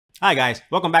Hi guys,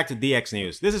 welcome back to DX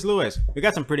News. This is Lewis. We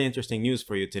got some pretty interesting news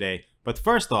for you today. But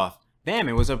first off, damn,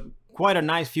 it was quite a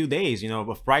nice few days,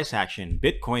 of price action.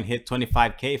 Bitcoin hit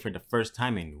 25K for the first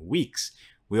time in weeks.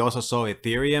 We also saw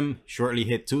Ethereum shortly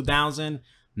hit 2,000.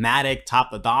 Matic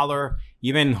topped $1.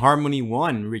 Even Harmony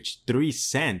One reached 3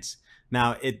 cents.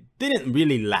 Now, it didn't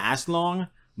really last long,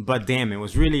 but damn, it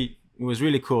was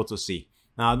really cool to see.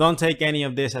 Now, don't take any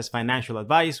of this as financial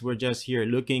advice. We're just here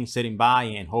looking, sitting by,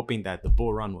 and hoping that the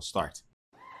bull run will start.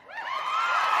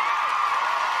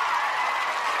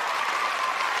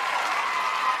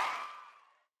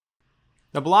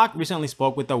 The block recently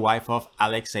spoke with the wife of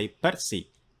Alexei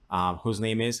Percy, whose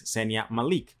name is Senya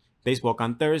Malik. They spoke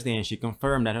on Thursday and she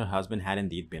confirmed that her husband had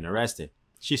indeed been arrested.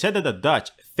 She said that the Dutch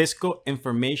Fiscal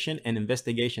Information and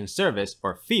Investigation Service,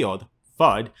 or FIOD,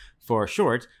 FUD for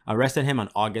short, arrested him on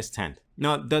August 10th.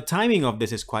 Now, the timing of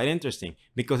this is quite interesting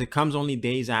because it comes only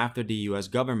days after the US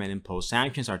government imposed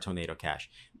sanctions on Tornado Cash.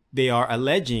 They are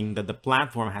alleging that the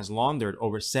platform has laundered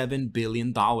over $7 billion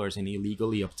in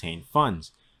illegally obtained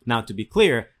funds. Now, to be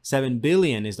clear, $7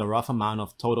 billion is the rough amount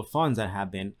of total funds that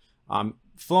have been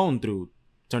flown through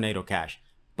Tornado Cash,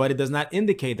 but it does not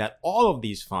indicate that all of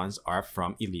these funds are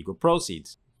from illegal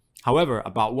proceeds. However,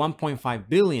 about 1.5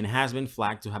 billion has been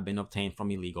flagged to have been obtained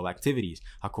from illegal activities,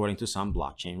 according to some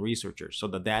blockchain researchers, so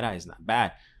the data is not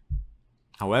bad.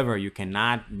 However, you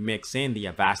cannot mix in the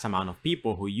vast amount of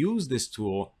people who use this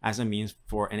tool as a means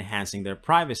for enhancing their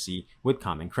privacy with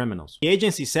common criminals. The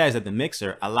agency says that the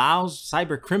mixer allows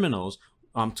cyber criminals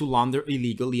to launder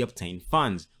illegally obtained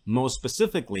funds, most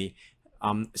specifically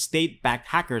state-backed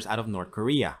hackers out of North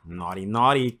Korea. Naughty,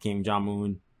 naughty, Kim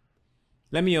Jong-un.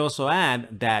 Let me also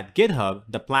add that GitHub,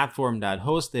 the platform that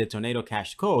hosted Tornado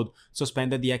Cash code,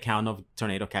 suspended the account of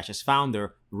Tornado Cash's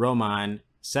founder, Roman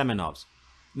Semenovs.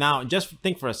 Now, just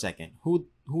think for a second. Who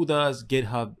does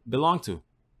GitHub belong to?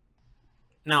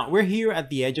 Now, we're here at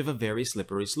the edge of a very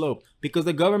slippery slope because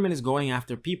the government is going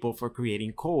after people for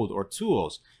creating code or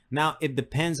tools. Now, it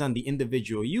depends on the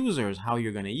individual users how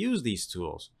you're going to use these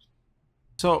tools.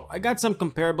 So, I got some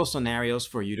comparable scenarios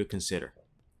for you to consider.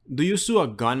 Do you sue a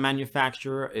gun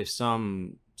manufacturer if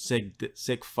some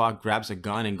sick fuck grabs a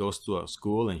gun and goes to a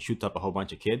school and shoots up a whole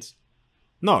bunch of kids?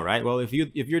 No, right? Well, if you're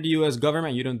the US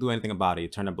government, you don't do anything about it. You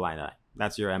turn a blind eye.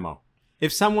 That's your MO.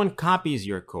 If someone copies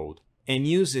your code and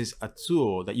uses a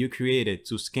tool that you created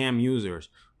to scam users,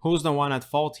 who's the one at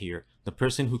fault here? The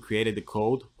person who created the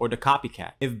code or the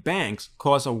copycat? If banks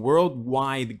cause a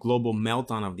worldwide global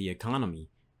meltdown of the economy,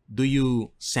 do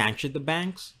you sanction the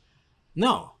banks?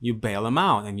 No, you bail them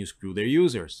out and you screw their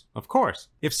users, of course.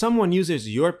 If someone uses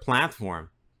your platform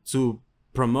to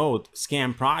promote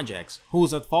scam projects,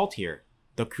 who's at fault here?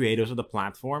 The creators of the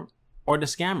platform or the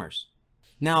scammers?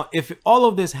 Now, if all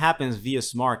of this happens via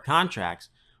smart contracts,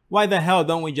 why the hell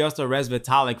don't we just arrest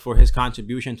Vitalik for his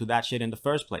contribution to that shit in the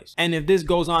first place? And if this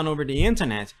goes on over the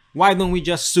internet, why don't we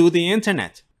just sue the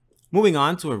internet? Moving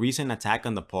on to a recent attack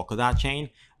on the Polkadot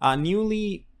chain, a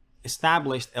newly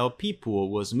established LP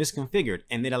pool was misconfigured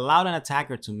and it allowed an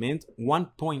attacker to mint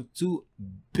 $1.2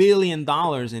 billion in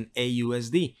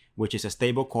AUSD, which is a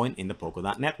stable coin in the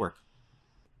Polkadot network.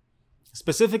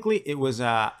 Specifically, it was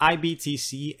a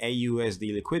IBTC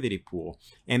AUSD liquidity pool,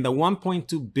 and the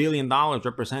 $1.2 billion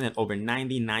represented over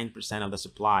 99% of the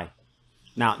supply.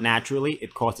 Now, naturally,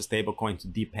 it caused the stablecoin to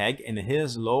depeg and it hit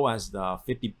as low as the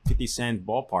 50 cent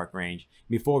ballpark range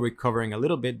before recovering a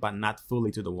little bit, but not fully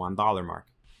to the $1 mark.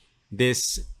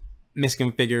 This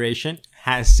misconfiguration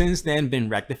has since then been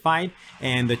rectified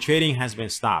and the trading has been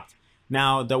stopped.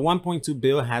 Now, the 1.2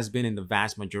 bill has been in the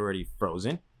vast majority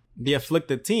frozen. The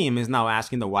afflicted team is now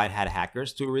asking the white hat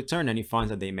hackers to return any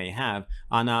funds that they may have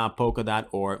on a Polkadot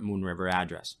or Moonriver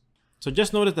address. So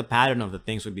just notice the pattern of the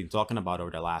things we've been talking about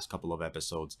over the last couple of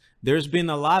episodes. There's been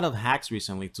a lot of hacks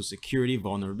recently to security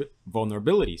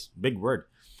vulnerabilities. Big word.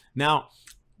 Now,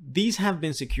 these have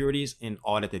been securities in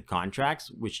audited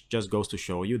contracts, which just goes to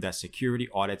show you that security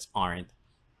audits aren't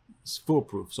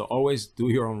foolproof. So always do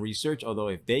your own research, although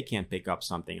if they can't pick up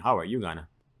something, how are you gonna?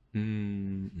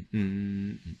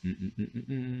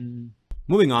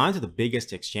 Moving on to the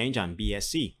biggest exchange on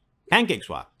BSC, Pancake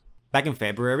Swap. Back in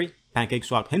February, Pancake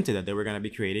Swap hinted that they were going to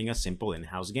be creating a simple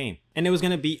in-house game, and it was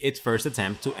going to be its first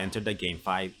attempt to enter the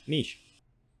GameFi niche.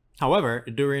 However,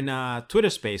 during a Twitter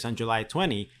space on July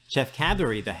 20, Chef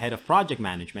Cadery, the head of project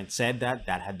management, said that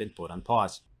had been put on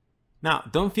pause. Now,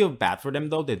 don't feel bad for them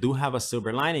though, they do have a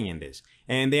silver lining in this,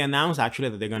 and they announced actually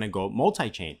that they're going to go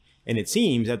multi-chain, and it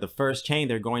seems that the first chain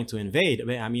they're going to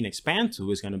expand to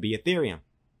is going to be Ethereum.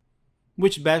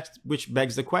 Which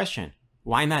begs the question,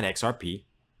 why not XRP?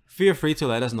 Feel free to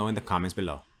let us know in the comments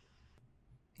below.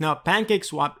 Now, Pancake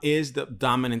Swap is the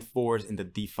dominant force in the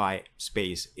DeFi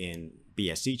space in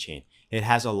BSC chain. It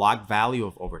has a locked value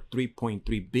of over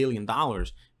 $3.3 billion,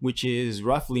 which is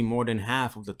roughly more than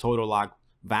half of the total locked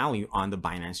value on the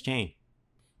Binance chain.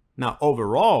 Now,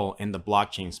 overall, in the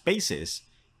blockchain spaces,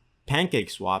 Pancake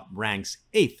Swap ranks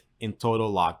 8th in total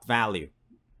locked value.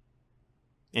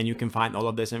 And you can find all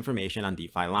of this information on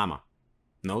DeFi Llama.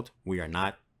 Note, we are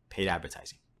not paid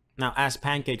advertising. Now, as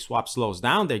Pancake Swap slows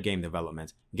down their game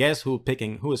development, guess who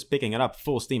is picking it up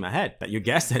full steam ahead? You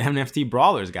guessed it, NFT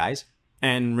Brawlers, guys.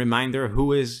 And reminder,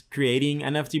 who is creating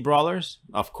NFT Brawlers?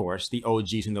 Of course, the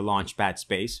OGs in the Launchpad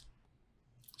space.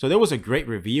 So there was a great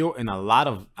review and a lot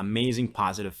of amazing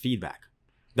positive feedback.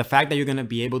 The fact that you're going to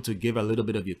be able to give a little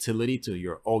bit of utility to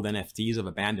your old NFTs of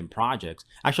abandoned projects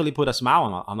actually put a smile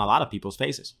on a lot of people's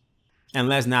faces. And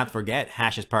let's not forget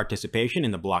Hash's participation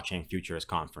in the Blockchain Futures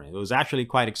Conference. It was actually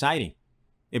quite exciting.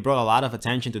 It brought a lot of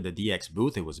attention to the DX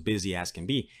booth. It was busy as can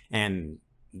be, and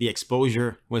the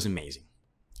exposure was amazing.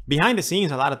 Behind the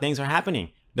scenes, a lot of things are happening.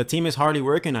 The team is hardly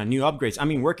working on new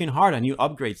upgrades. Working hard on new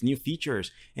upgrades, new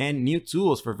features, and new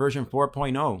tools for version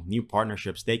 4.0, new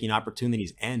partnerships, staking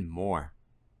opportunities, and more.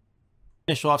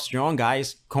 Finish off strong,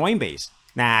 guys. Coinbase.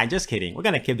 Nah, just kidding. We're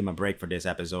going to give them a break for this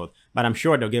episode, but I'm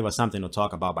sure they'll give us something to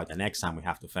talk about by the next time we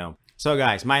have to film. So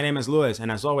guys, my name is Luis,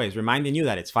 and as always, reminding you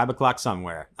that it's 5 o'clock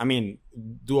somewhere.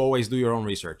 Always do your own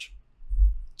research.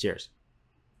 Cheers.